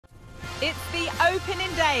It's the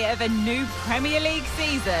opening day of a new Premier League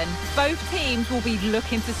season. Both teams will be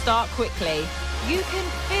looking to start quickly. You can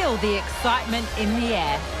feel the excitement in the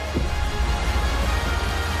air.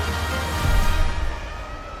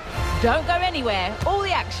 Don't go anywhere. All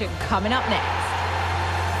the action coming up next.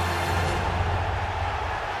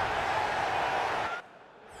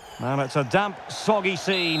 Well, it's a damp, soggy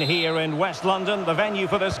scene here in West London. The venue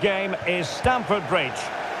for this game is Stamford Bridge.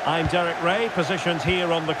 I'm Derek Ray, positioned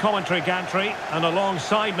here on the commentary gantry, and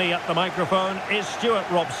alongside me at the microphone is Stuart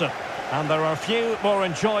Robson. And there are few more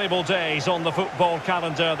enjoyable days on the football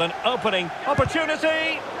calendar than opening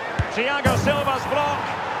opportunity. Thiago Silva's block.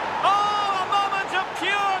 Oh, a moment of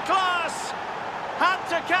pure class! Had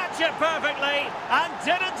to catch it perfectly, and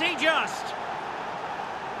didn't he just?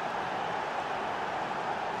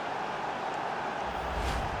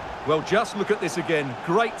 Well, just look at this again.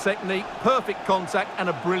 Great technique, perfect contact, and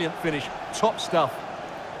a brilliant finish. Top stuff.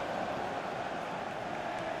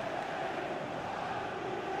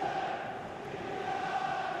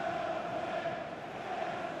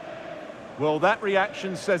 Well, that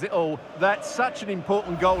reaction says it all. That's such an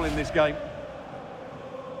important goal in this game.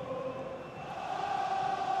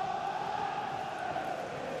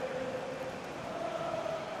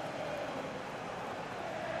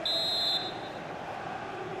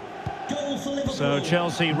 So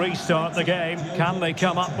Chelsea restart the game. Can they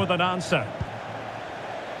come up with an answer?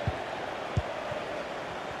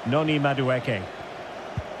 Noni Madueke.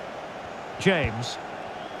 James.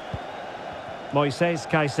 Moises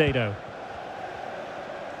Caicedo.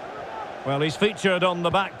 Well, he's featured on the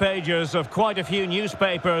back pages of quite a few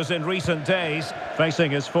newspapers in recent days, facing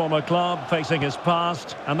his former club, facing his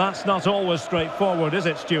past, and that's not always straightforward, is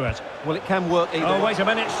it, Stuart? Well, it can work either way. Oh, wait a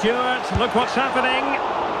minute, Stuart. Look what's happening.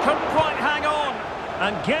 Couldn't quite hang on.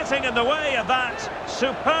 And getting in the way of that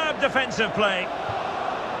superb defensive play.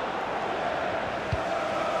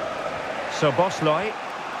 So Bosloy.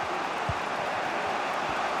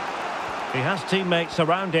 He has teammates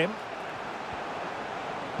around him.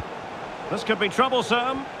 This could be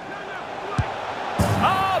troublesome.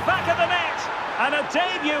 Oh, back of the net. And a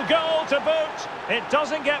debut goal to boot. It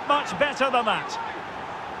doesn't get much better than that.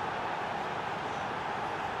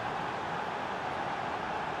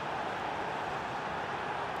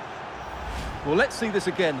 Well, let's see this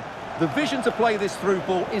again. The vision to play this through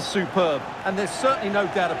ball is superb, and there's certainly no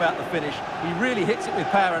doubt about the finish. He really hits it with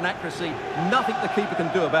power and accuracy. Nothing the keeper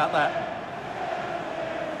can do about that.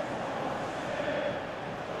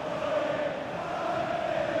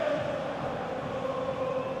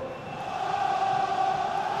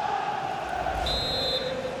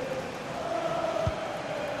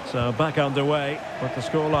 So back underway with the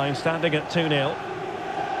scoreline standing at 2-0.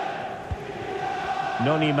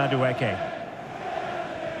 Noni Madueke.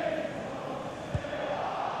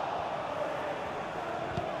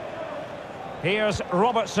 Here's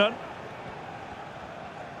Robertson.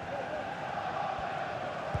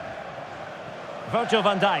 Virgil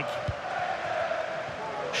van Dijk.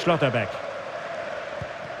 Schlotterbeck.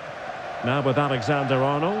 Now with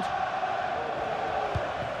Alexander-Arnold.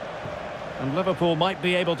 And Liverpool might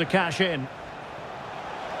be able to cash in.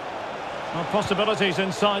 Well, possibilities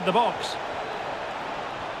inside the box.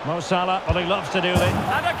 Mo Salah, well, he loves to do this.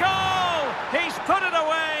 And a goal! He's put it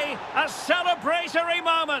away! A celebratory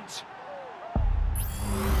moment!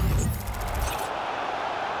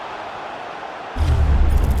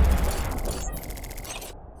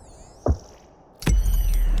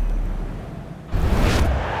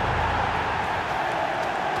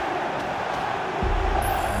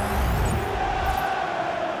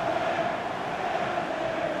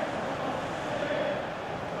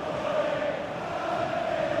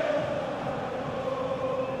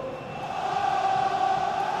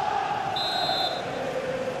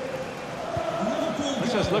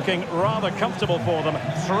 This is looking rather comfortable for them.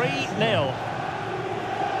 3-0.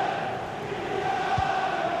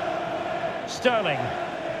 Sterling.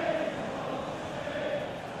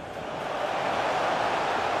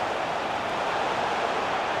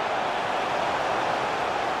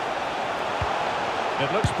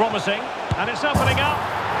 It looks promising, and it's opening up.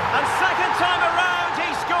 And second time around,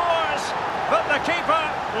 he scores. But the keeper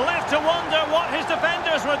left to wonder what his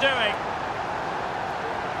defenders were doing.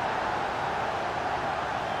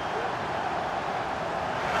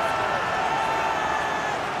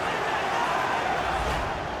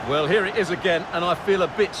 Well, here it is again, and I feel a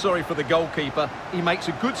bit sorry for the goalkeeper. He makes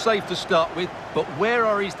a good save to start with, but where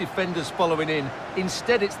are his defenders following in?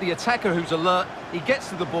 Instead, it's the attacker who's alert. He gets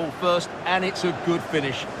to the ball first, and it's a good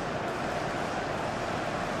finish.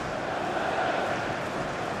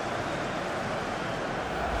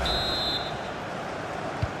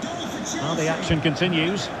 Well, the action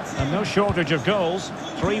continues, and no shortage of goals.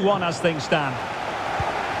 3-1 as things stand.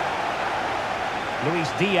 Luis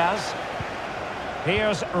Diaz.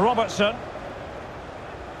 Here's Robertson.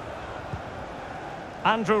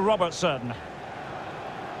 Andrew Robertson.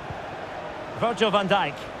 Virgil van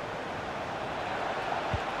Dijk.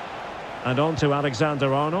 And on to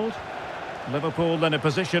Alexander-Arnold. Liverpool in a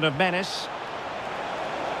position of menace.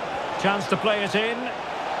 Chance to play it in.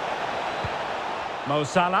 Mo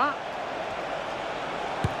Salah.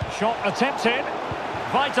 Shot attempted.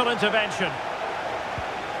 Vital intervention.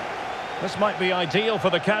 This might be ideal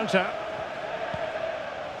for the counter.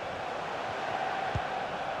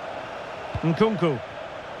 Nkunku.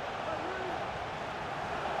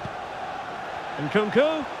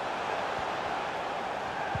 Nkunku.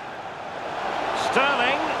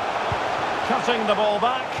 Sterling. Cutting the ball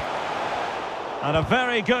back. And a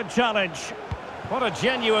very good challenge. What a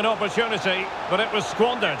genuine opportunity, but it was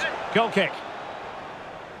squandered. Goal kick.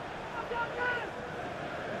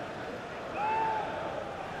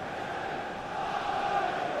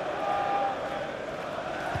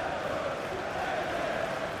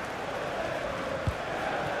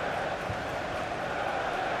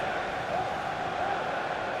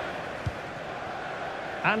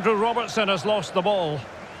 Andrew Robertson has lost the ball.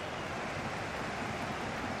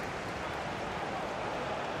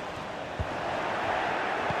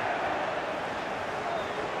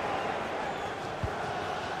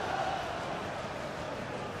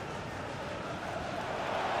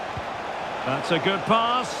 That's a good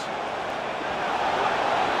pass.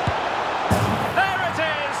 There it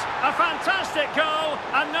is! A fantastic goal,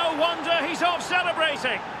 and no wonder he's off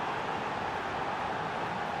celebrating.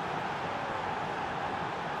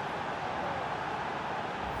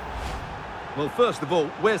 Well, first of all,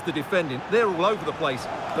 where's the defending? They're all over the place.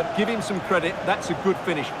 But give him some credit, that's a good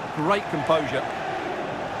finish. Great composure.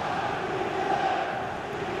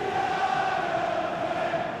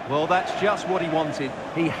 Well, that's just what he wanted.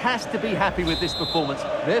 He has to be happy with this performance.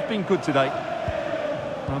 They've been good today.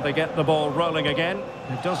 Well, they get the ball rolling again.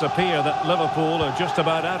 It does appear that Liverpool are just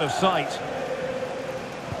about out of sight.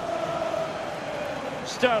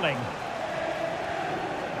 Sterling.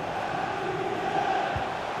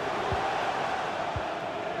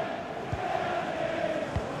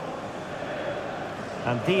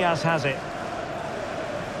 And Diaz has it.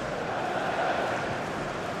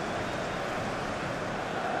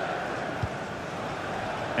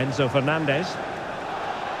 Enzo Fernandez.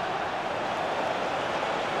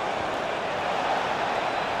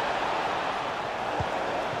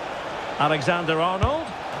 Alexander-Arnold.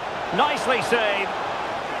 Nicely saved.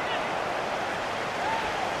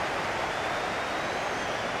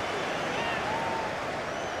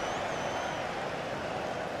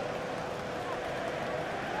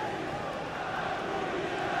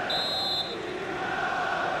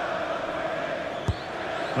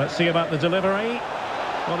 Let's see about the delivery.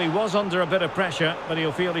 Well, he was under a bit of pressure, but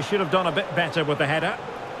he'll feel he should have done a bit better with the header.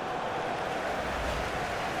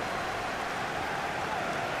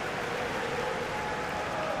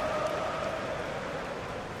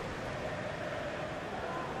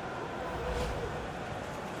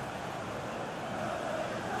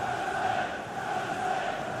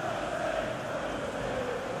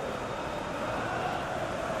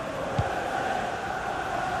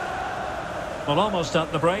 Well, almost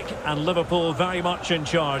at the break, and Liverpool very much in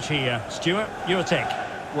charge here. Stuart, your take.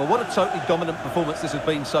 Well, what a totally dominant performance this has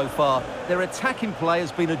been so far. Their attacking play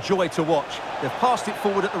has been a joy to watch. They've passed it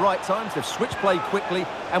forward at the right times, they've switched play quickly,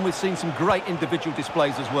 and we've seen some great individual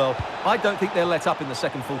displays as well. I don't think they'll let up in the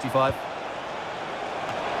second 45.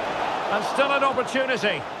 And still an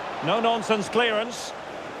opportunity. No-nonsense clearance.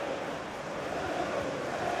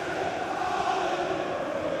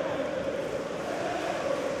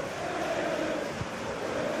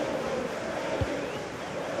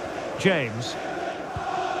 James.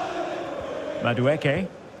 Madueke.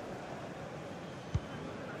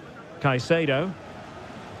 Caicedo.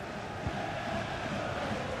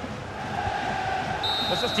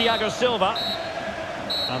 This is Thiago Silva.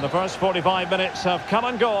 And the first 45 minutes have come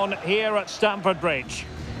and gone here at Stamford Bridge.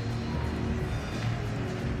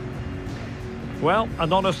 Well,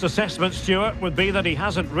 an honest assessment, Stuart, would be that he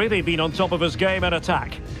hasn't really been on top of his game in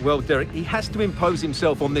attack. Well, Derek, he has to impose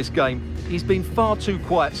himself on this game. He's been far too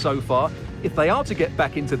quiet so far. If they are to get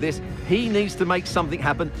back into this, he needs to make something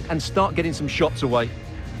happen and start getting some shots away.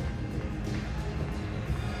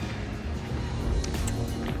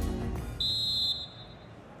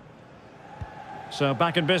 So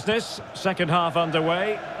back in business, second half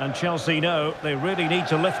underway, and Chelsea know they really need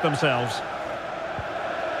to lift themselves.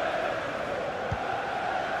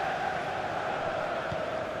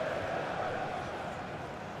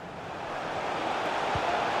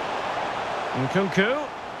 Nkunku.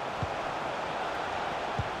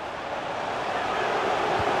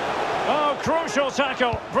 Oh, crucial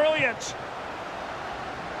tackle. Brilliant.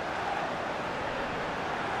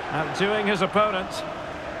 Outdoing his opponent.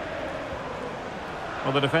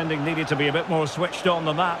 Well, the defending needed to be a bit more switched on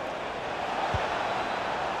than that.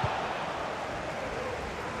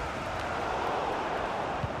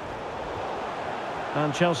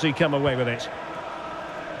 And Chelsea come away with it.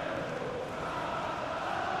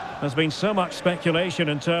 There's been so much speculation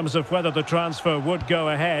in terms of whether the transfer would go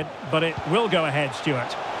ahead, but it will go ahead,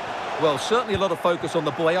 Stuart. Well, certainly a lot of focus on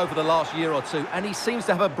the boy over the last year or two, and he seems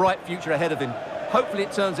to have a bright future ahead of him. Hopefully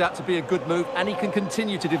it turns out to be a good move, and he can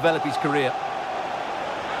continue to develop his career.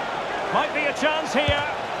 Might be a chance here.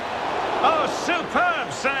 Oh,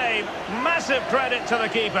 superb save. Massive credit to the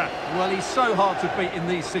keeper. Well, he's so hard to beat in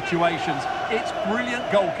these situations. It's brilliant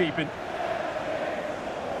goalkeeping.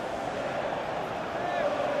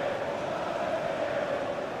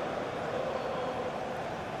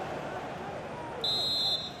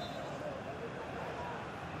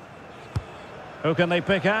 Who can they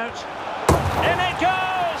pick out? In it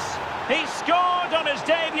goes! He scored on his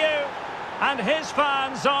debut, and his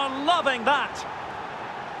fans are loving that.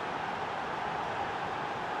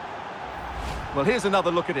 Well, here's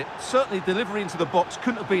another look at it. Certainly delivery into the box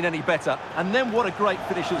couldn't have been any better. And then what a great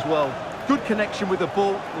finish as well. Good connection with the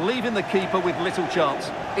ball, leaving the keeper with little chance.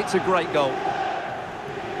 It's a great goal.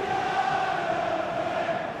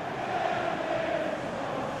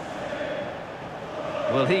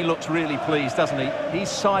 Well, he looks really pleased, doesn't he? His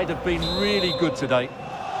side have been really good today.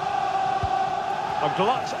 A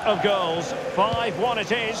glut of goals. 5-1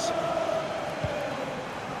 it is.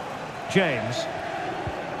 James.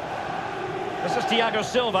 This is Thiago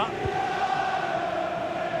Silva.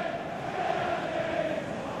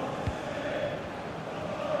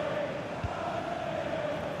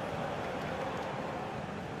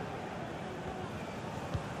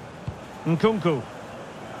 Nkunku.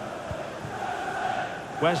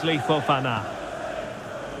 Wesley Fofana.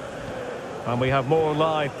 And we have more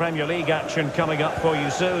live Premier League action coming up for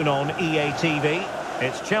you soon on EA TV.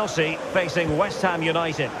 It's Chelsea facing West Ham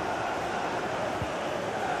United.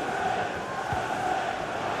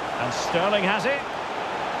 And Sterling has it.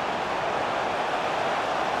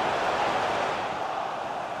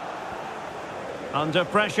 Under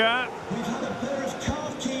pressure. We've had a pair of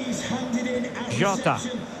car keys handed in at Jota.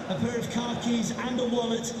 reception. A pair of car keys and a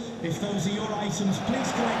wallet. If those are your items,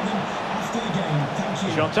 please collect them after the game. Thank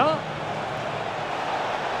you. Jota.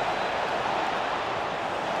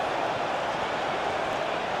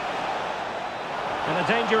 In a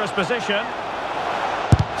dangerous position.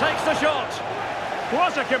 Takes the shot.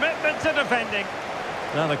 What a commitment to defending.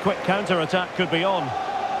 Now the quick counter-attack could be on.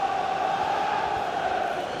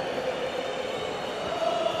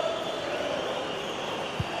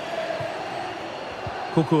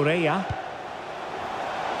 Cucurella.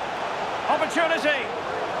 Opportunity.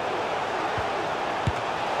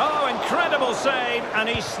 Oh, incredible save, and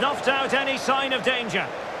he snuffed out any sign of danger.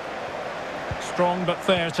 Strong but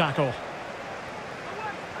fair tackle.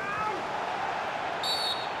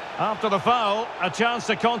 After the foul, a chance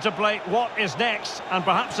to contemplate what is next, and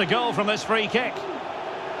perhaps a goal from this free kick.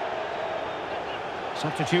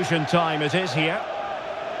 Substitution time it is here.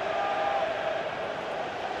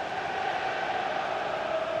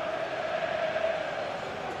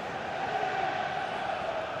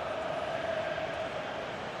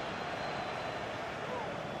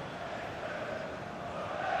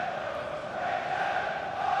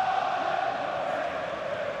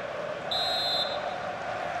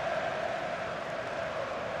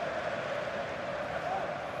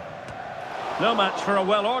 No match for a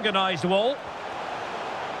well-organised wall.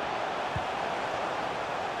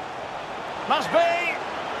 Must be!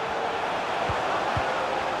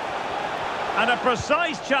 And a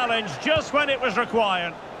precise challenge just when it was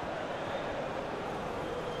required.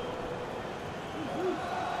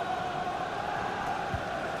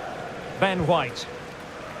 Ben White.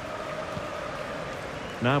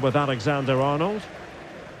 Now with Alexander-Arnold.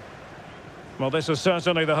 Well, this is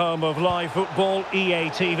certainly the home of live football,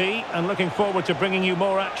 EA TV, and looking forward to bringing you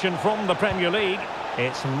more action from the Premier League.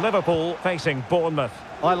 It's Liverpool facing Bournemouth.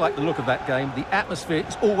 I like the look of that game. The atmosphere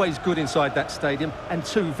is always good inside that stadium, and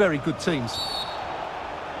two very good teams.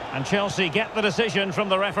 And Chelsea get the decision from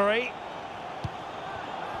the referee.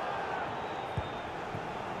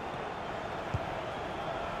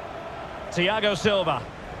 Thiago Silva.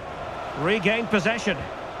 Regained possession.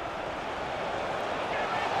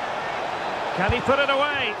 Can he put it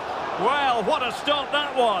away? Well, what a stop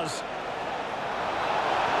that was.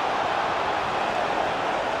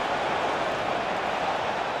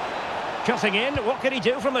 Cutting in, what can he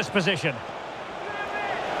do from this position?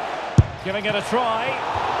 Giving it a try.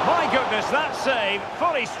 My goodness, that save.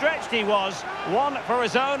 Fully stretched he was. One for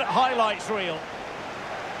his own highlights reel.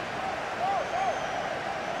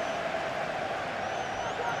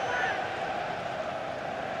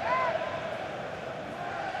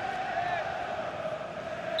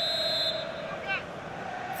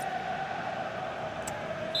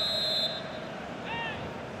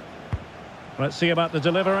 Let's see about the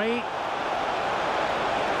delivery.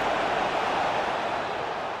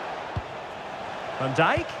 Van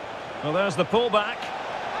Dijk. Well, there's the pullback.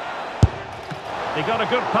 He got a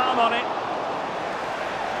good palm on it.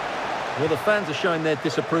 Well, the fans are showing their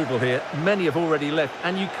disapproval here. Many have already left,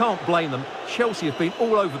 and you can't blame them. Chelsea have been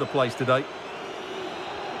all over the place today.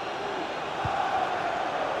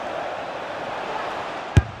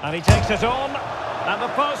 And he takes it on. And the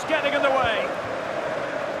post getting in the way.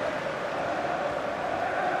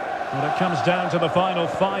 Well, it comes down to the final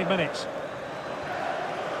 5 minutes.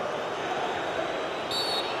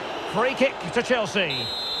 Free kick to Chelsea.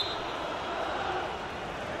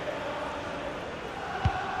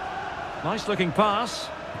 Nice looking pass.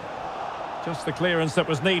 Just the clearance that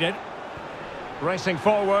was needed. Racing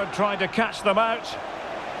forward, trying to catch them out.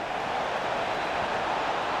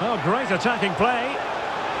 Oh, great attacking play.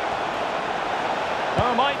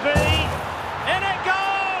 Oh, might be. In it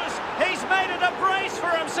goes! He's made it a brace for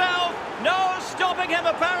himself. No stopping him,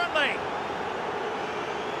 apparently.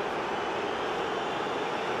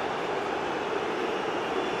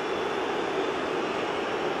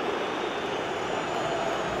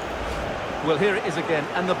 Well, here it is again,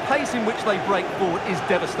 and the pace in which they break forward is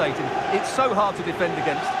devastating. It's so hard to defend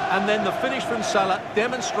against. And then the finish from Salah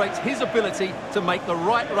demonstrates his ability to make the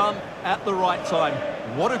right run at the right time.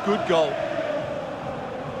 What a good goal.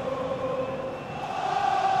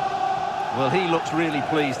 Well, he looks really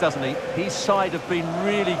pleased, doesn't he? His side have been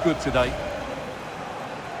really good today.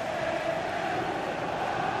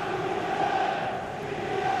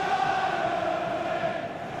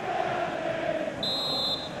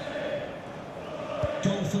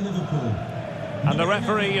 Goal for Liverpool. And the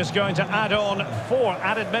referee is going to add on 4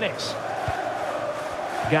 added minutes.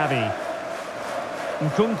 Gavi.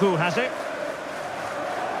 Nkunku has it.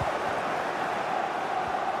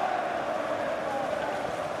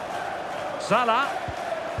 Salah.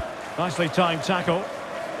 Nicely timed tackle.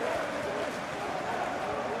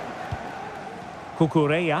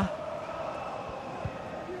 Cucurella.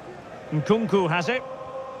 Nkunku has it.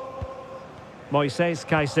 Moises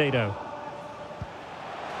Caicedo.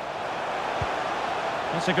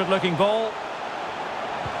 That's a good-looking ball.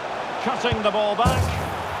 Cutting the ball back.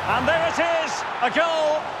 And there it is, a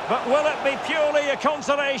goal. But will it be purely a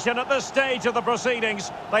consolation at this stage of the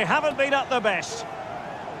proceedings? They haven't been at their best.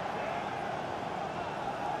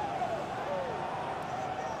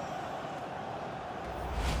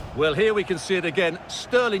 Well, here we can see it again.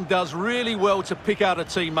 Sterling does really well to pick out a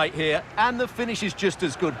teammate here, and the finish is just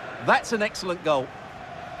as good. That's an excellent goal.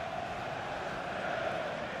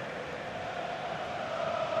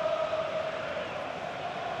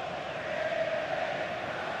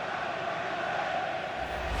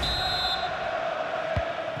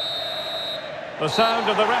 The sound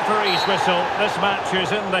of the referee's whistle. This match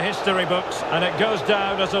is in the history books, and it goes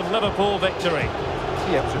down as a Liverpool victory.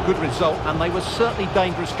 Yeah, it was a good result, and they were certainly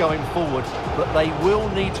dangerous going forward, but they will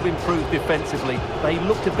need to improve defensively. They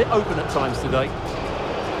looked a bit open at times today.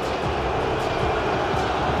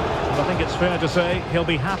 Well, I think it's fair to say he'll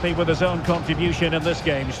be happy with his own contribution in this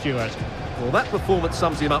game, Stuart. Well, that performance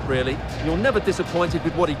sums him up, really. You're never disappointed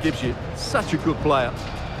with what he gives you. Such a good player.